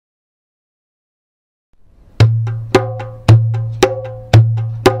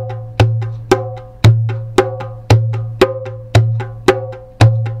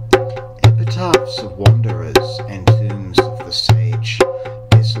Epitaphs of wanderers and tombs of the sage,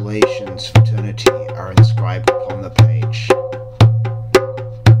 desolation's fraternity are inscribed upon the page.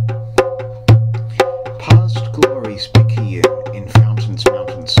 Past glories picayune in fountain's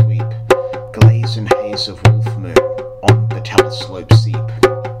mountain sweep, glaze and haze of wolf moon on the talus slope seep.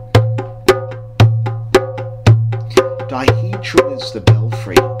 Dihedral is the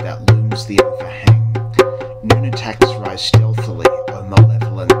belfry that looms the overhang, noon attacks rise stealthily on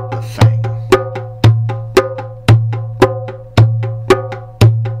malevolent the fang.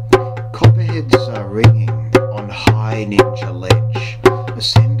 Copperheads are ringing on high ninja ledge,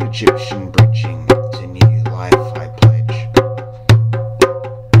 ascend Egyptian bridging to new life I pledge.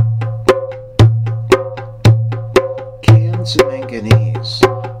 Cairns and manganese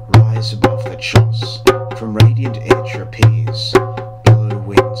rise above the choss, from radiant air trapeze blow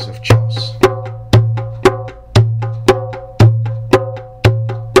winds of joss.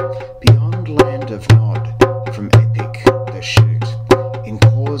 Beyond land of nod, from epic the shoot, in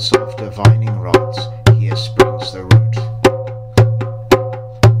cause of divining rods here springs the root.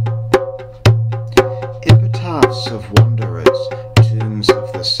 Epitaphs of wanderers, tombs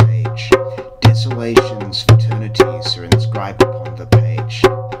of the sage, desolation's fraternities are inscribed upon the page.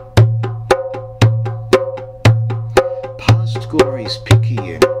 Past glories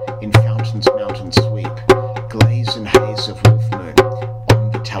picayune in fountain's mountain sweep, glaze and haze of wolf moon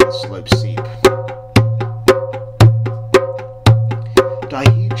on the talus slope seep.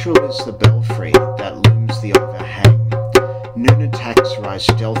 Dihedral is the belfry that looms the overhang, noon attacks rise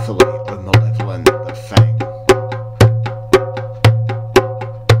stealthily on malevolent the fang.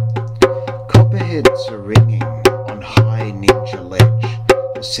 Copperheads are ringing on high ninja ledge,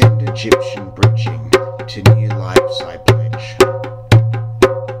 ascend Egyptian bridging to new lives I pledge.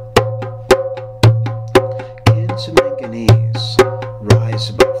 Cairns and manganese rise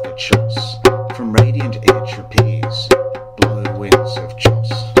above the choss, from radiant air trapeze blow winds of joss.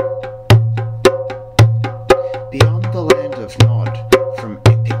 Beyond the land of nod, from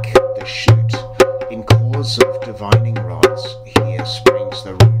epic the shoot, in cause of divining rods here springs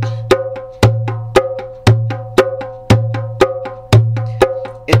the root.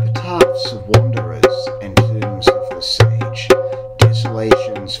 Epitaphs of wanderers and tombs of the sage,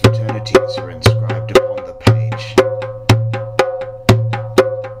 desolation's fraternities are inscribed upon the page.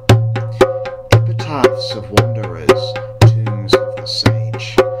 Epitaphs of wanderers, tombs of the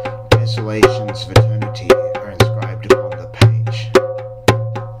sage, desolation's fraternity are inscribed upon the page.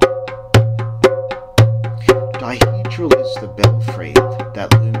 Dihedral is the belfry that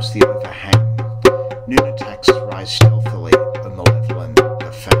looms the overhang, noon attacks rise stealthily on malevolent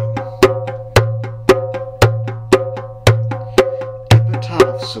the fang.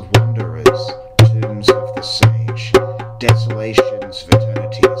 Epitaphs of wanderers, tombs of the sage,